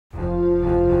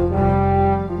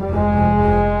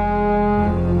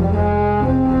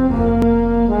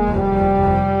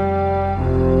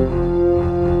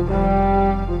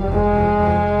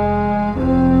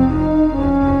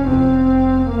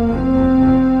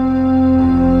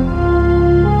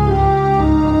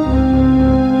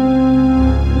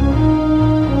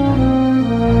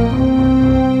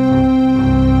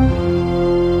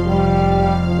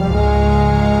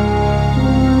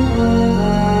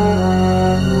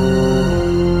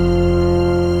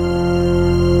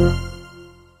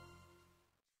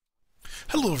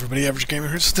Average Gamer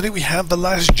here. So today we have the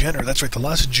last Jenner. That's right, the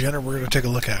last Jenner we're going to take a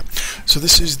look at. So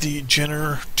this is the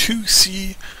Jenner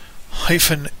IIC-A.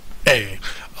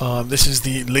 This is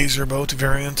the laser boat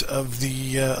variant of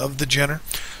the Jenner.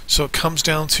 So it comes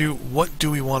down to what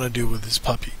do we want to do with this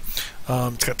puppy.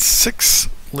 It's got 6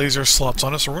 laser slots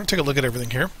on it, so we're going to take a look at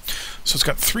everything here. So it's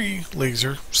got 3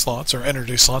 laser slots, or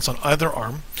energy slots, on either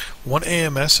arm, 1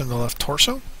 AMS in the left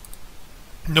torso,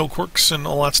 no quirks and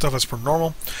all that stuff as per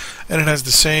normal, and it has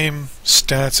the same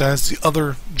stats as the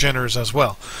other Jenners as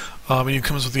well. It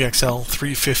comes with the XL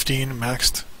 315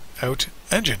 maxed out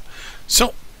engine.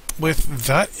 So with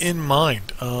that in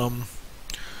mind,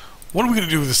 what are we going to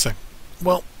do with this thing?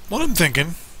 Well, what I'm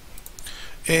thinking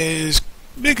is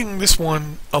making this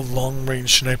one a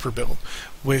long-range sniper build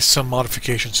with some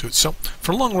modifications to it. So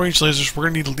for long-range lasers, we're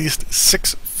going to need at least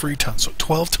 6 free tons, so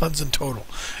 12 tons in total.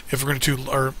 If we're going to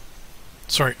do,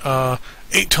 8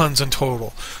 tons in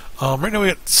total. Right now we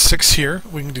got 6 here.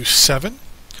 We can do 7.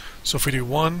 So if we do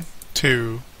 1,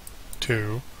 2,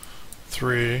 2,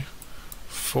 3,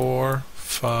 4,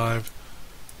 5,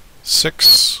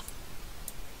 6,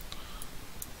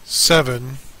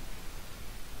 7,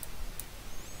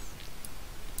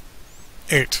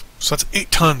 8. So that's 8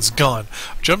 tons gone.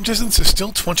 Jump distance is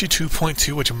still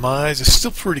 22.2, which in my eyes is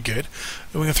still pretty good.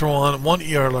 And we can throw on 1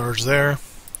 ER large there,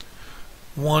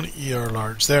 1 ER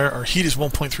large there. Our heat is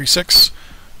 1.36,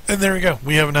 and there we go.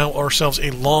 We have now ourselves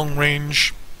a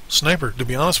long-range sniper, to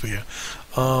be honest with you.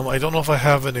 I don't know if I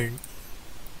have any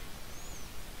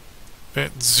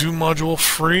zoom module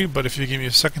free, but if you give me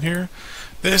a second here,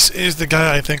 this is the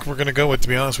guy I think we're going to go with, to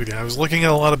be honest with you. I was looking at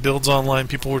a lot of builds online.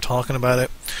 People were talking about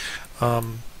it.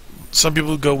 Some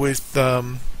people go with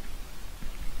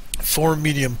 4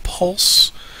 medium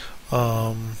pulse.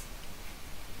 To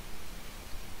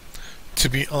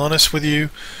be honest with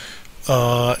you,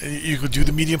 you could do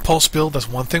the medium pulse build, that's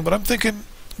one thing, but I'm thinking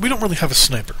we don't really have a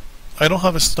sniper. I don't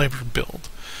have a sniper build.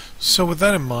 So with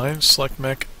that in mind, select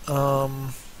mech,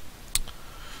 who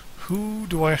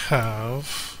do I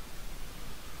have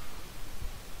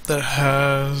that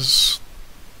has...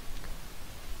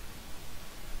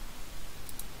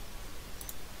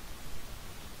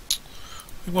 I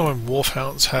think one of my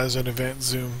Wolfhounds has an advanced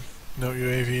zoom, no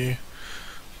UAV.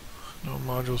 No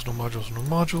modules, no modules, no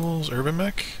modules. Urban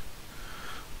Mech.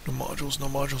 No modules, no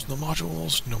modules, no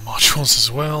modules. No modules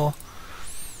as well.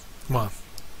 Come on.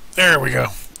 There we go.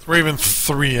 Raven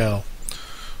 3L.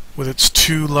 With its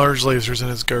 2 large lasers and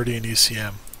its Guardian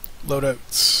ECM.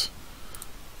 Loadouts.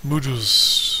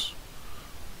 Modules.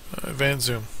 Advanced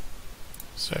zoom.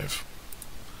 Save.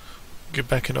 Get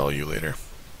back into all you later.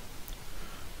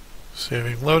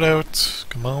 Saving loadout.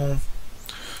 Come on.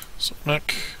 So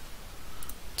mech.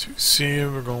 To C,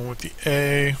 we're going with the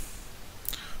A,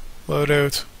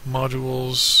 loadout,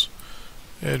 modules,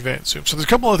 advanced zoom. So there's a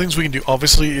couple of things we can do.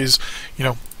 Obviously is,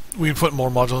 we can put more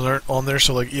modules on there,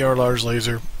 so like ER large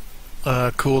laser,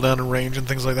 cooldown and range and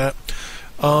things like that.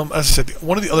 As I said,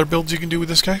 one of the other builds you can do with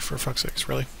this guy, for fuck's sakes,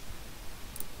 really.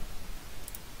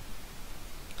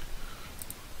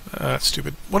 That's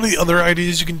stupid. One of the other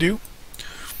ideas you can do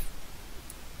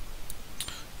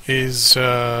is,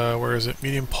 where is it?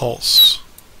 Medium pulse.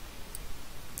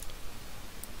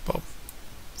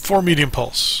 4 medium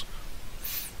pulse.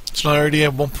 It's another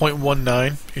idea.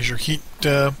 1.19 is your heat,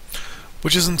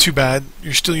 which isn't too bad.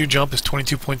 Your jump is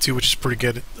 22.2, which is pretty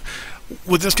good.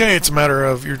 With this guy, it's a matter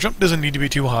of your jump doesn't need to be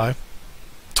too high,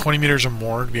 20 meters or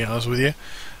more, to be honest with you.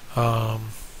 And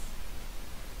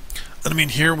I mean,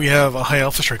 here we have a high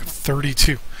alpha strike of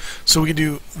 32, so we can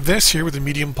do this here with a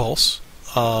medium pulse,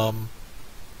 and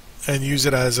use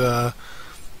it as a,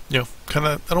 kind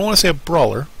of, I don't want to say a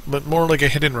brawler, but more like a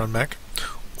hit and run mech.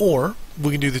 Or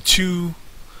we can do the 2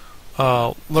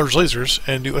 large lasers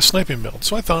and do a sniping build.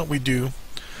 So I thought we'd do,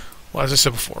 well, as I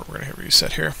said before, we're going to hit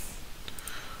reset here.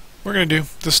 We're going to do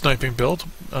the sniping build.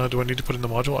 Do I need to put in the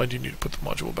module? I do need to put the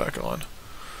module back on.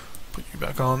 Put you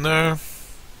back on there.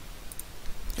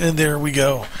 And there we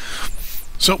go.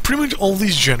 So pretty much all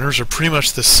these Jenners are pretty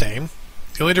much the same.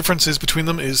 The only difference is between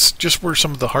them is just where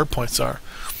some of the hard points are.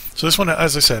 So this one,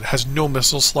 as I said, has no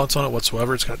missile slots on it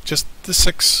whatsoever. It's got just the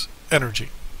 6 energy.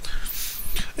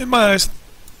 In my eyes,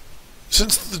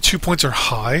 since the 2 points are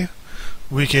high,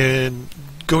 we can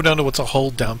go down to what's a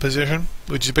hold down position,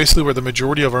 which is basically where the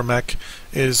majority of our mech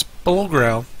is below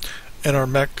ground, and our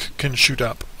mech can shoot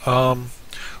up.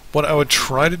 What I would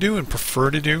try to do and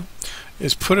prefer to do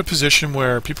is put a position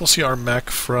where people see our mech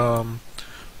from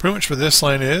pretty much where this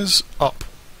line is up,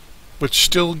 which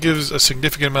still gives a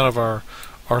significant amount of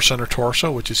our center torso,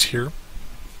 which is here.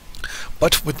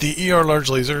 But with the ER large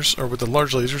lasers, or with the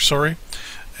large lasers, sorry,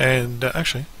 and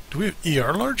actually, Do we have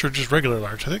ER large or just regular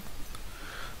large? I think.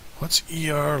 What's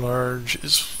ER large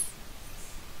is...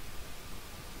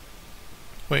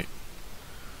 Wait.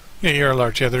 Yeah, ER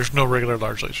large. Yeah, there's no regular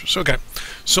large lasers. Okay.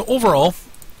 So overall,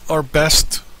 our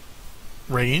best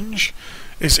range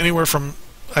is anywhere from,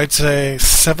 I'd say,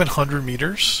 700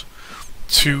 meters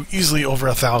to easily over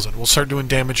 1,000. We'll start doing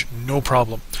damage, no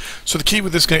problem. So the key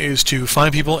with this guy is to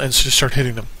find people and just start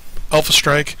hitting them. Alpha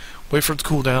strike, wait for it to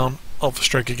cool down, alpha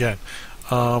strike again.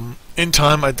 In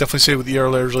time, I'd definitely say with the ER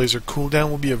large laser, cooldown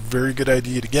will be a very good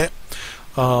idea to get.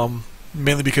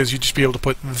 Mainly because you'd just be able to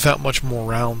put that much more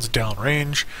rounds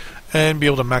downrange and be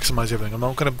able to maximize everything. I'm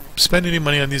not going to spend any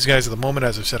money on these guys at the moment,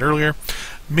 as I said earlier,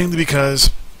 mainly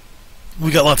because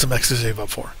we got lots of mechs to save up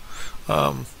for.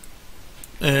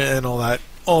 And all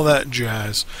that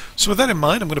jazz. So with that in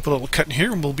mind, I'm going to put a little cut in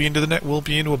here, and we'll be into the net. We'll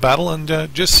be into a battle and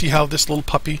just see how this little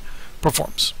puppy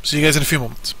performs. See you guys in a few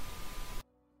moments.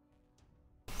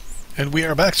 And we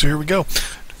are back. So here we go.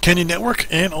 Canyon Network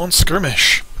and on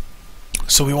skirmish.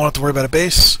 So we won't have to worry about a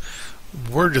base.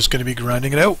 We're just going to be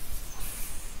grinding it out.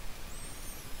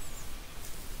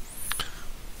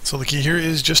 So the key here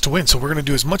is just to win. So we're going to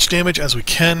do as much damage as we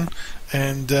can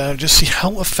and just see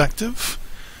how effective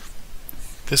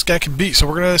this guy can be. So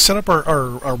we're going to set up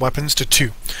our weapons to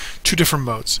two different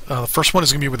modes. The first one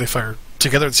is going to be where they fire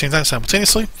together at the same time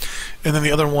simultaneously, and then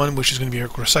the other one, which is going to be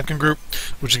our second group,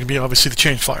 which is going to be obviously the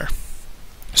chain fire.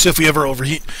 So if we ever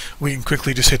overheat, we can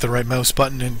quickly just hit the right mouse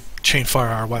button and chain fire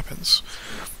our weapons.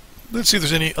 Let's see if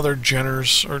there's any other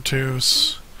Jenners or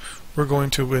twos. We're going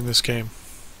to win this game.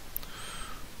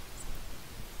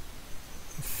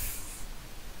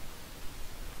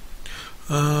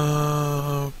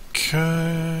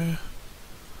 Okay.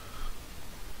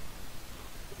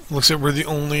 Looks like we're the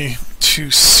only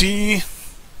 2C.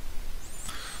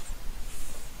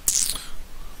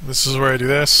 This is where I do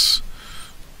this.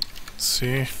 Let's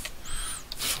see.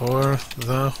 For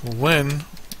the win.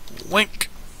 Wink.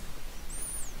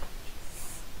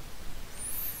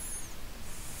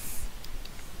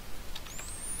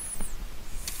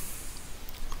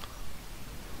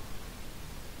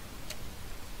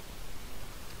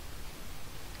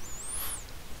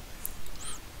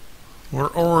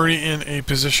 We're already in a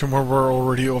position where we're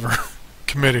already over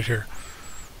committed here.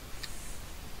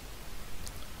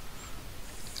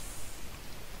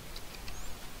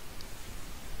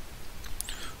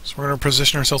 So we're going to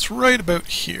position ourselves right about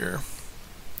here.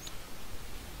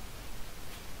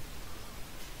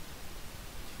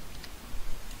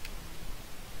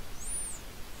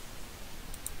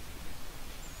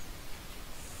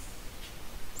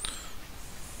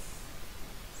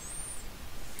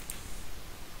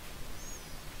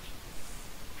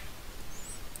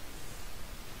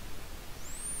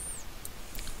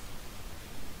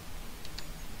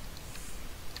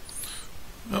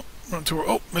 Nope, not too.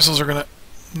 Oh, missiles are gonna.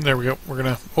 There we go. We're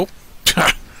gonna. Oh.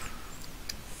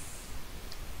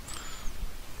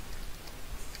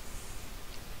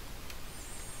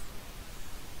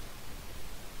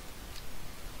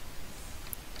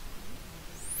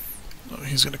 Oh,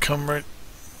 he's gonna come right.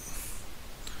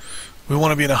 We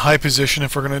want to be in a high position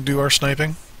if we're gonna do our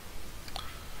sniping.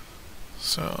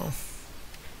 So.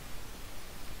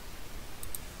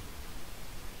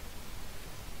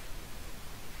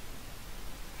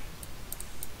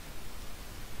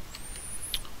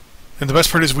 And the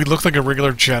best part is we look like a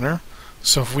regular Jenner,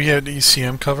 so if we had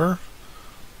ECM cover...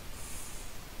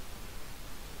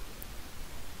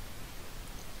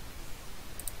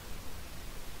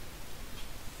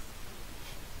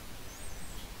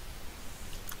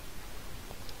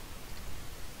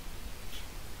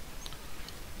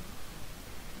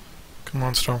 Come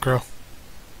on, Stormcrow.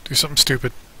 Do something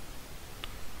stupid.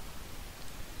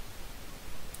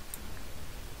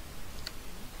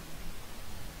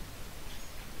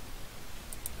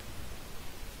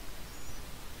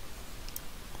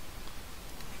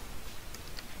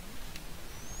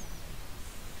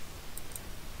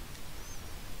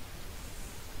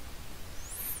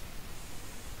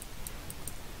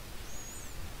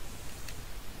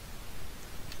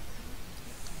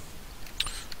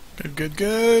 Good, good,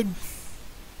 good.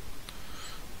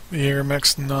 The air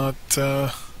mech's not,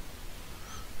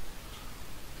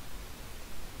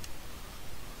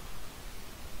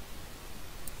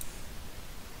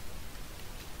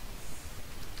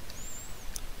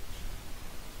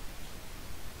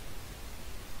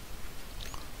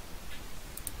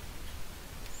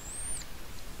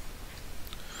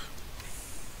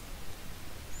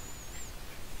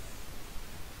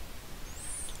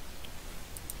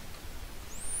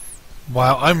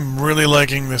 Wow, I'm really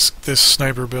liking this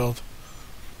sniper build.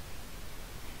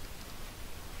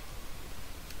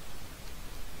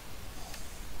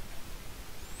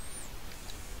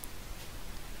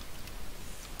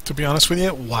 To be honest with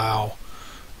you, wow.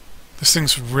 This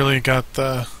thing's really got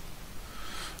the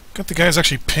guys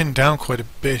actually pinned down quite a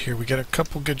bit here. We get a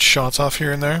couple good shots off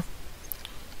here and there.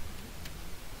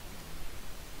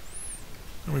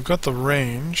 And we've got the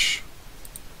range.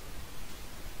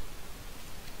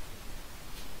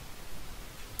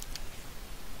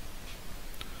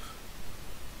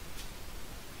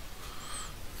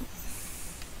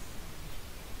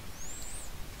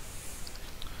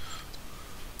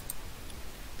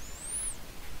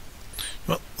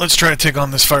 Well, let's try to take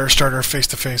on this fire starter face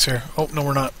to face here. Oh, no,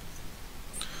 we're not.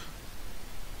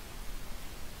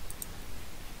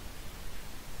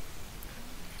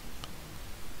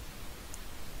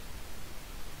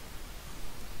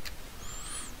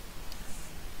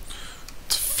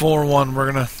 It's 4-1.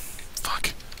 We're gonna...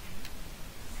 Fuck.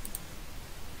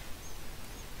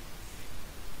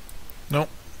 Nope.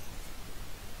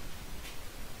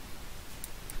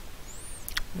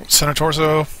 Center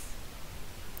torso.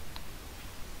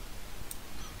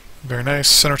 Very nice.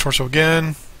 Center torso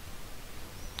again.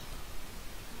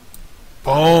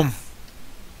 Boom.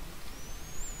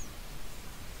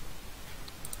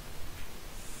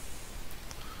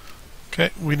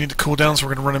 Okay, we need to cool down, so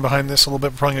we're going to run in behind this a little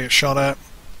bit. We're probably going to get shot at.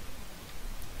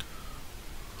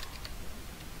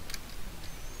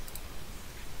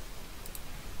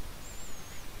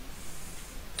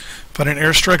 If I had an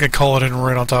airstrike, I'd call it in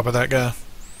right on top of that guy.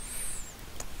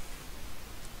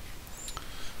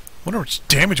 Wonder how much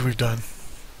damage we've done.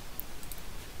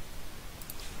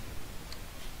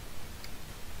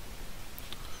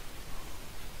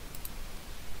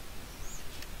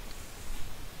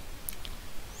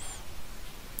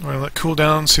 We're going to let cool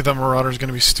down, see if that Marauder's going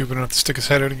to be stupid enough to stick his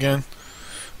head out again.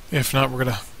 If not, we're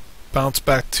going to bounce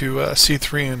back to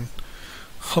C3 and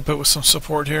help it with some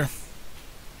support here.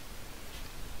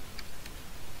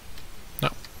 No.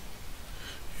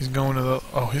 He's going to the...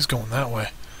 Oh, he's going that way.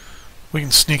 We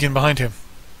can sneak in behind him.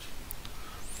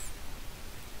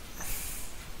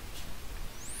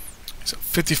 He's at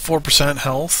 54%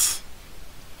 health.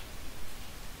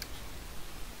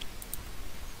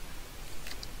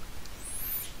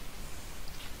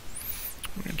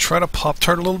 We're going to try to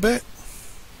Pop-Tart a little bit.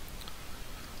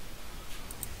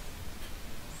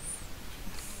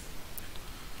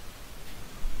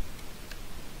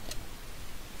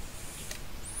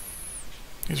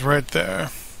 He's right there.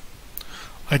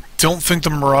 I don't think the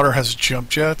Marauder has jump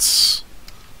jets.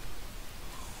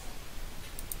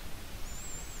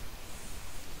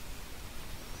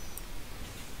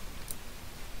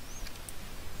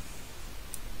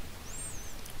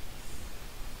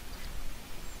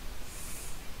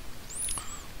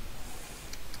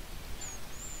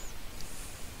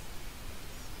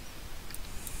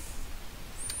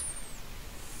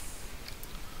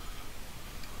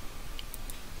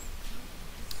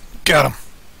 Got him.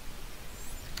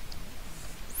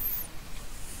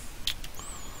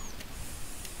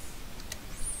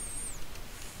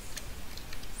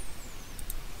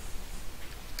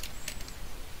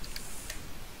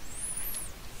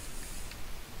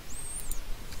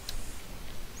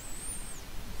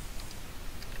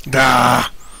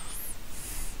 Ah!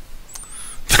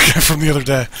 The guy from the other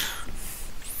day.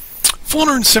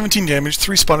 417 damage,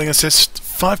 3 spotting assists,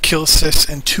 5 kill assists,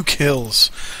 and 2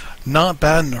 kills. Not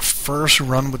bad in our first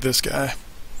run with this guy.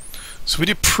 So we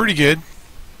did pretty good.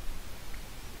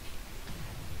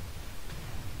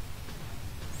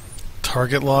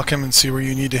 Target lock him and see where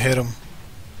you need to hit him.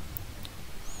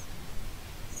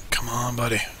 Come on,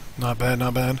 buddy. Not bad,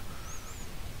 not bad.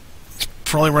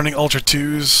 Probably running Ultra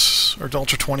 2s or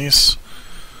Ultra 20s.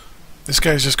 This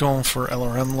guy's just going for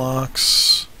LRM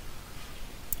locks.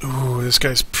 Ooh, this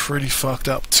guy's pretty fucked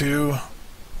up too.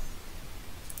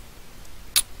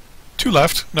 2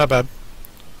 left, not bad.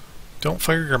 Don't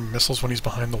fire your missiles when he's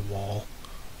behind the wall.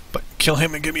 But kill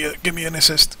him and give me an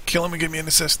assist. Kill him and give me an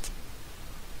assist.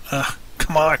 Ah,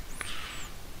 come on.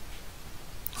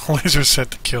 Laser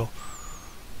set to kill.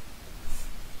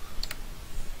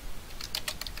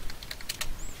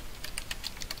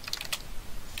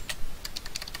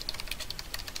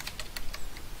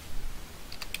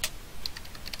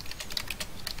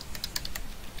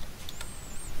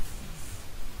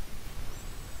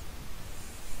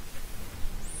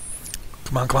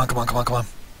 Come on, come on, come on, come on, come on.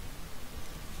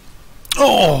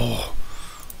 Oh!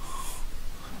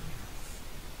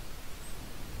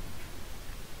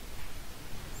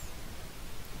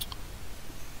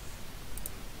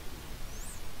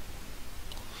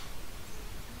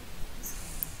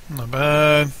 Not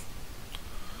bad.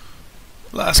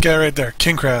 Last guy right there,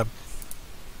 King Crab.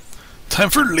 Time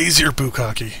for laser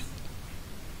bukkake.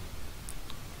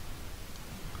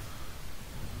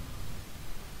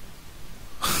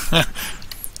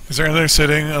 Is there another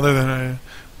setting other than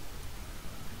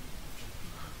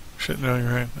shit, no, you're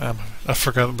right. I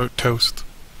forgot about toast.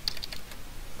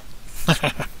 Nice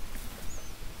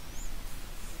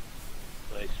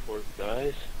work,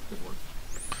 guys. Good work.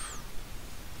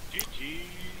 GG.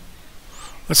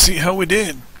 Let's see how we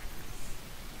did.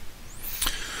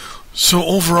 So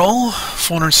overall,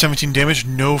 417 damage,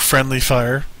 no friendly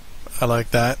fire. I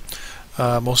like that.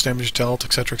 Most damage dealt,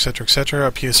 etc., etc.,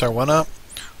 etc. PSR went up.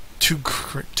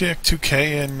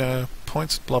 2K in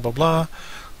points, blah blah blah.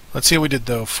 Let's see how we did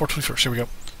though. 424. Here we go.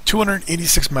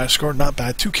 286 match score, not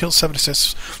bad. 2 kills, 7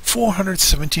 assists,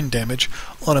 417 damage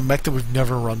on a mech that we've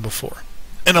never run before.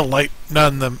 And a light,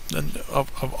 not in the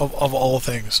of all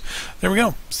things. There we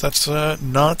go. So that's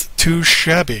not too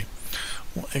shabby.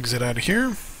 We'll exit out of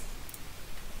here.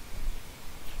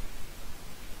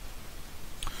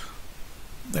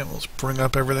 And let's bring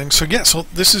up everything. So yeah, so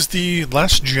this is the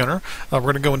last Jenner. We're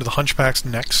going to go into the Hunchbacks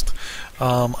next.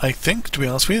 I think, to be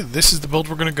honest with you, this is the build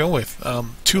we're going to go with.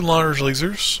 2 large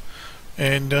lasers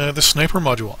and the sniper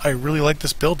module. I really like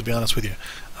this build, to be honest with you.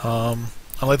 I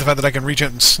like the fact that I can reach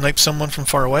out and snipe someone from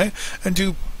far away and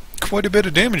do quite a bit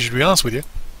of damage, to be honest with you.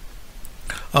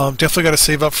 Definitely got to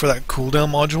save up for that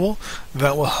cooldown module.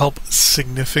 That will help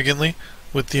significantly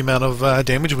with the amount of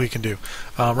damage we can do.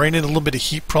 Ran into a little bit of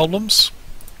heat problems.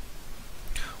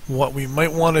 What we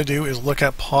might want to do is look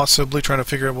at possibly trying to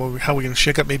figure out how we can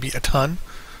shake up maybe a ton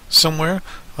somewhere.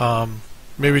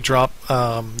 Maybe drop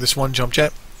this one jump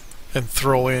jet and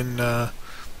throw in,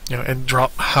 and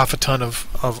drop half a ton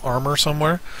of armor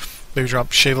somewhere. Maybe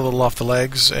shave a little off the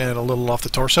legs and a little off the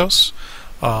torsos.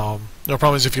 The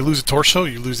problem is if you lose a torso,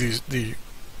 you lose the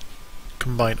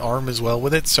combined arm as well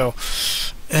with it. So,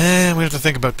 we have to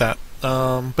think about that.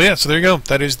 But yeah, so there you go.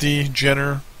 That is the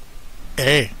Jenner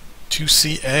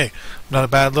IIC-A. Not a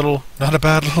bad little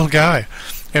guy.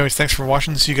 Anyways, thanks for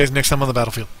watching. See you guys next time on the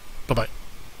battlefield. Bye bye.